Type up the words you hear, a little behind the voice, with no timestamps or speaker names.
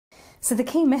So the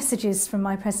key messages from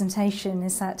my presentation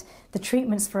is that the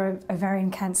treatments for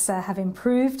ovarian cancer have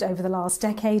improved over the last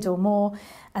decade or more,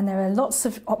 and there are lots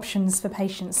of options for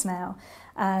patients now.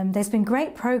 There's been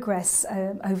great progress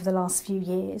over the last few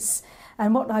years,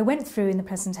 and what I went through in the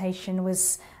presentation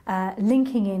was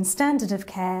linking in standard of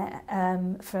care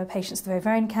for patients with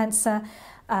ovarian cancer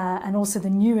and also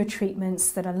the newer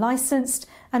treatments that are licensed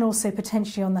and also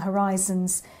potentially on the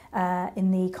horizons in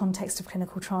the context of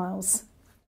clinical trials.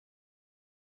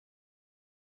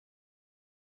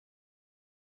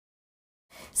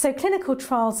 So clinical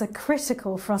trials are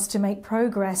critical for us to make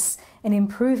progress in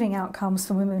improving outcomes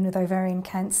for women with ovarian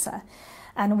cancer.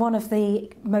 And one of the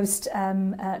most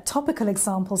topical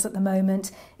examples at the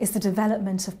moment is the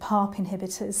development of PARP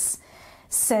inhibitors.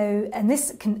 And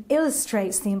this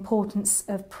illustrates the importance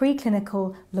of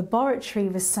preclinical laboratory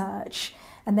research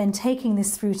and then taking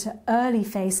this through to early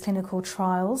phase clinical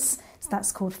trials, so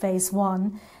that's called phase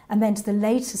 1, and then to the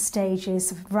later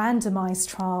stages of randomized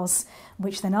trials,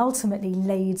 which then ultimately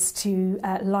leads to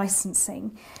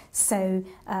licensing. So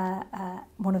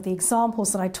one of the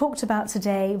examples that I talked about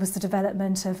today was the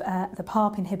development of the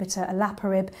PARP inhibitor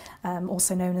olaparib,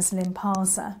 also known as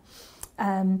Lynparza.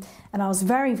 And I was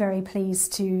very, very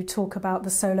pleased to talk about the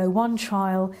SOLO-1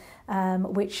 trial,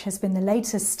 which has been the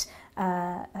latest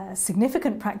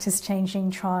significant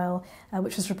practice-changing trial,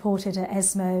 which was reported at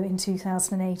ESMO in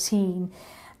 2018.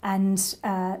 And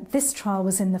this trial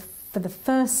was for the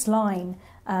first-line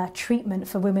treatment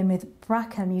for women with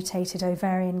BRCA-mutated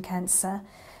ovarian cancer,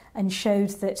 and showed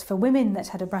that for women that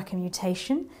had a BRCA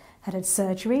mutation, had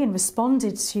surgery and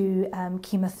responded to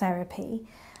chemotherapy,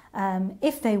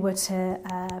 if they were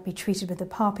to be treated with the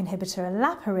PARP inhibitor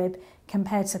olaparib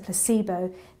compared to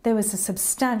placebo, there was a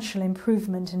substantial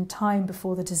improvement in time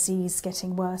before the disease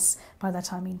getting worse, by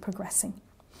that I mean progressing.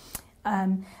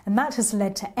 And that has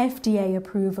led to FDA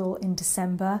approval in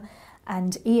December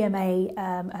and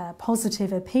EMA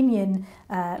positive opinion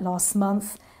last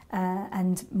month,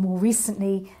 and more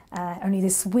recently, only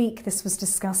this week, this was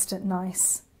discussed at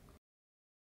NICE.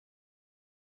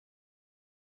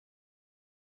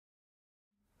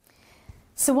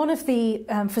 So one of the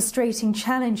frustrating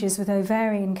challenges with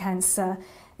ovarian cancer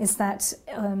is that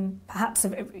perhaps,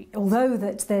 although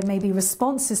that there may be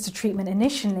responses to treatment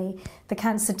initially, the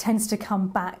cancer tends to come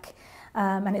back.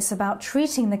 And it's about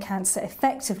treating the cancer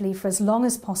effectively for as long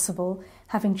as possible,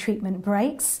 having treatment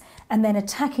breaks, and then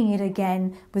attacking it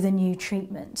again with a new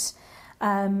treatment.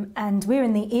 And we're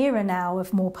in the era now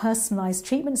of more personalised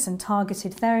treatments and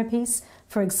targeted therapies.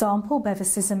 For example,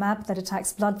 bevacizumab that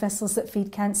attacks blood vessels that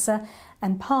feed cancer,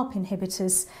 and PARP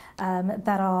inhibitors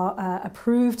that are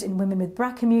approved in women with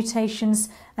BRCA mutations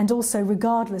and also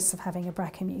regardless of having a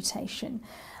BRCA mutation.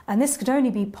 And this could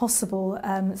only be possible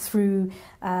through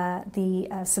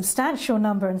the substantial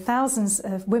number and thousands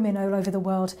of women all over the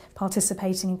world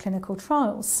participating in clinical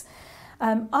trials.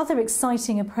 Other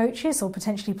exciting approaches or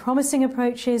potentially promising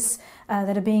approaches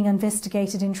that are being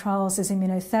investigated in trials is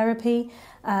immunotherapy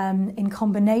in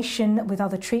combination with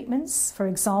other treatments, for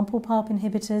example, PARP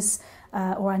inhibitors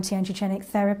or anti-angiogenic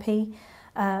therapy.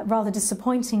 Rather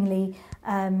disappointingly,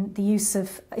 the use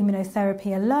of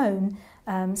immunotherapy alone,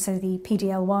 so the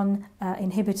PD-L1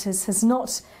 inhibitors, has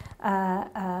not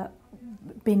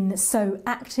been so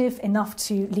active enough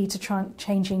to lead to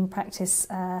changing practice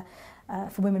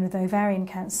for women with ovarian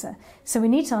cancer. So we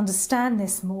need to understand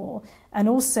this more and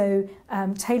also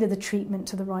tailor the treatment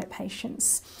to the right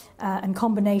patients, and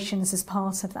combinations as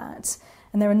part of that.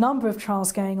 And there are a number of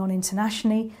trials going on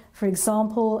internationally. For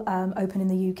example, open in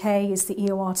the UK is the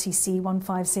EORTC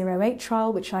 1508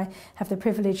 trial, which I have the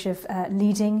privilege of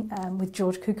leading with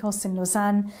George Koukos in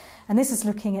Lausanne. And this is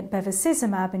looking at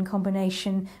bevacizumab in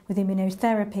combination with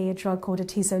immunotherapy, a drug called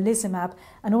atezolizumab,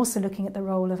 and also looking at the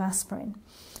role of aspirin.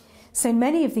 So in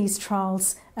many of these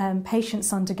trials,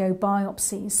 patients undergo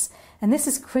biopsies, and this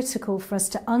is critical for us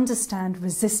to understand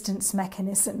resistance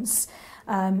mechanisms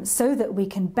so that we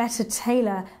can better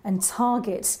tailor and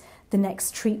target the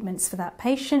next treatments for that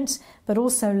patient, but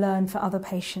also learn for other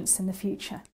patients in the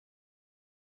future.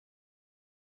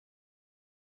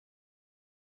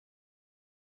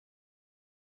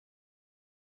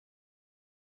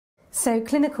 So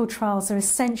clinical trials are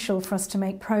essential for us to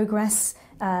make progress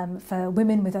for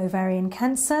women with ovarian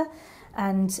cancer,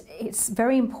 and it's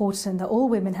very important that all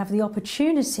women have the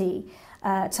opportunity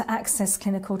to access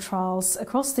clinical trials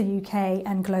across the UK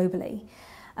and globally.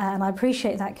 And I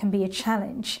appreciate that can be a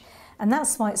challenge. And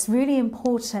that's why it's really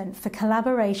important for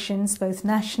collaborations both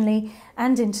nationally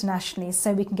and internationally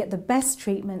so we can get the best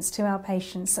treatments to our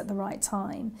patients at the right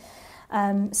time.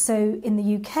 So in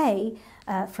the UK,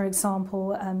 For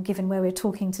example, given where we're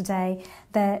talking today,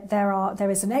 there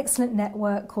is an excellent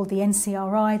network called the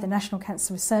NCRI, the National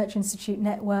Cancer Research Institute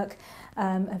Network,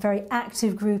 a very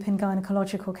active group in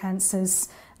gynecological cancers,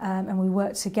 and we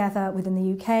work together within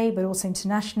the UK but also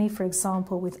internationally, for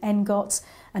example with NGOT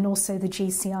and also the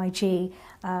GCIG,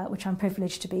 which I'm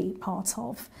privileged to be part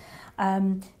of.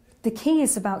 The key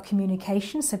is about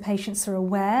communication, so patients are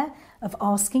aware of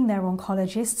asking their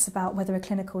oncologists about whether a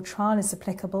clinical trial is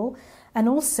applicable, and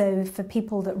also for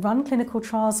people that run clinical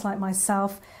trials like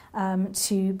myself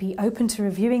to be open to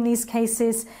reviewing these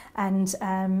cases and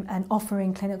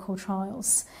offering clinical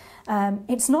trials.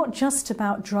 It's not just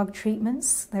about drug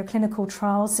treatments. There are clinical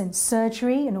trials in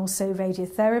surgery and also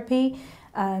radiotherapy,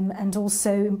 and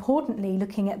also importantly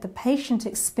looking at the patient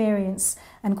experience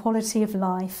and quality of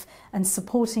life and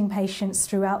supporting patients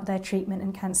throughout their treatment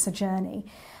and cancer journey.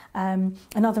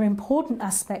 Another important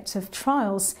aspect of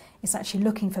trials is actually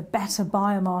looking for better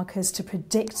biomarkers to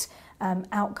predict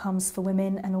outcomes for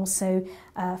women, and also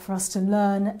for us to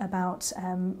learn about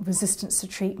resistance to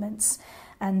treatments.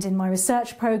 And in my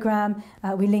research programme,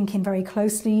 we link in very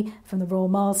closely from the Royal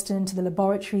Marsden to the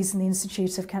laboratories in the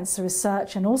Institute of Cancer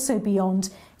Research and also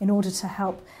beyond, in order to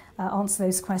help answer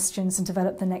those questions and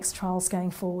develop the next trials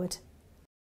going forward.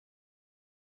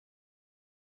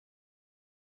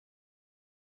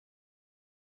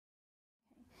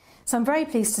 So I'm very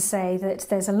pleased to say that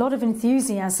there's a lot of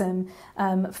enthusiasm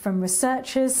from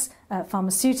researchers,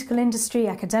 pharmaceutical industry,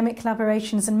 academic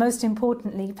collaborations, and most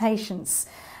importantly, patients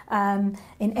in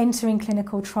entering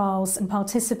clinical trials and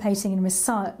participating in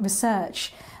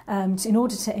research in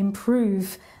order to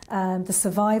improve the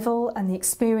survival and the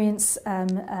experience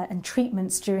and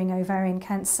treatments during ovarian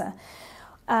cancer.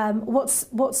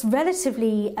 What's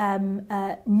relatively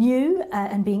new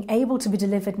and being able to be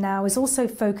delivered now is also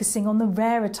focusing on the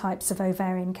rarer types of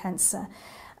ovarian cancer,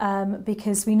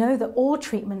 because we know that all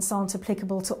treatments aren't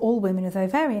applicable to all women with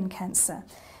ovarian cancer.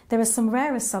 There are some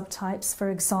rarer subtypes, for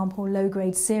example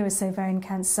low-grade serous ovarian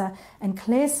cancer and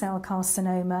clear cell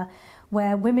carcinoma,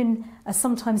 where women are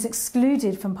sometimes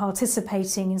excluded from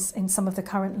participating in some of the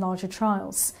current larger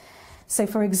trials. So,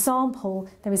 for example,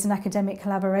 there is an academic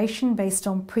collaboration based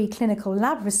on preclinical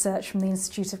lab research from the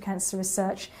Institute of Cancer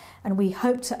Research, and we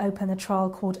hope to open a trial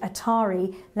called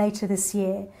ATARI later this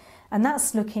year. And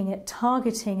that's looking at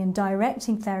targeting and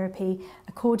directing therapy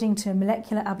according to a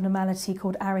molecular abnormality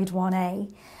called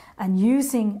ARID1A, and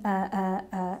using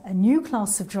a new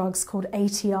class of drugs called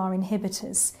ATR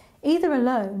inhibitors, either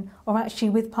alone or actually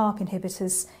with PARP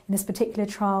inhibitors. In this particular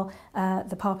trial,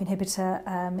 the PARP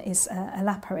inhibitor is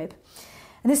olaparib.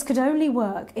 And this could only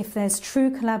work if there's true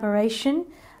collaboration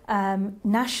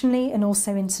nationally and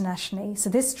also internationally. So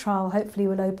this trial hopefully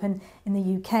will open in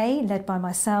the UK, led by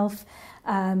myself,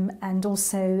 and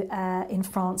also in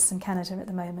France and Canada at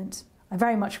the moment. I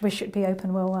very much wish it would be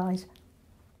open worldwide.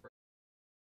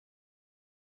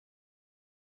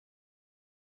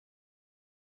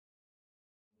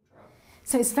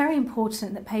 So it's very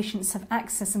important that patients have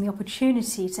access and the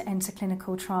opportunity to enter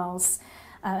clinical trials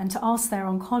and to ask their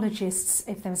oncologists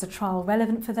if there is a trial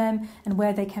relevant for them and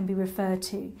where they can be referred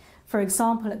to. For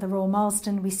example, at the Royal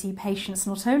Marsden, we see patients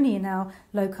not only in our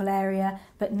local area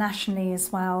but nationally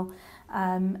as well.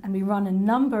 And we run a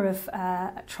number of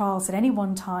trials at any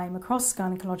one time across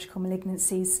gynecological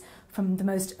malignancies, from the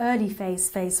most early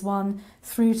phase 1,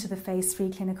 through to the phase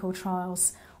 3 clinical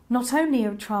trials. Not only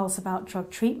are trials about drug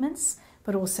treatments,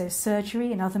 but also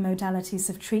surgery and other modalities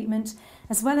of treatment,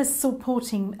 as well as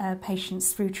supporting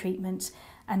patients through treatment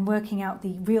and working out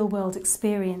the real-world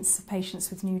experience of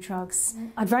patients with new drugs.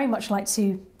 I'd very much like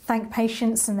to thank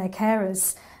patients and their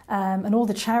carers and all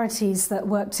the charities that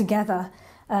work together,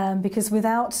 because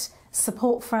without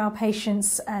support for our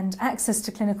patients and access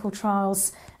to clinical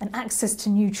trials and access to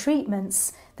new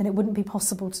treatments, then it wouldn't be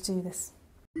possible to do this.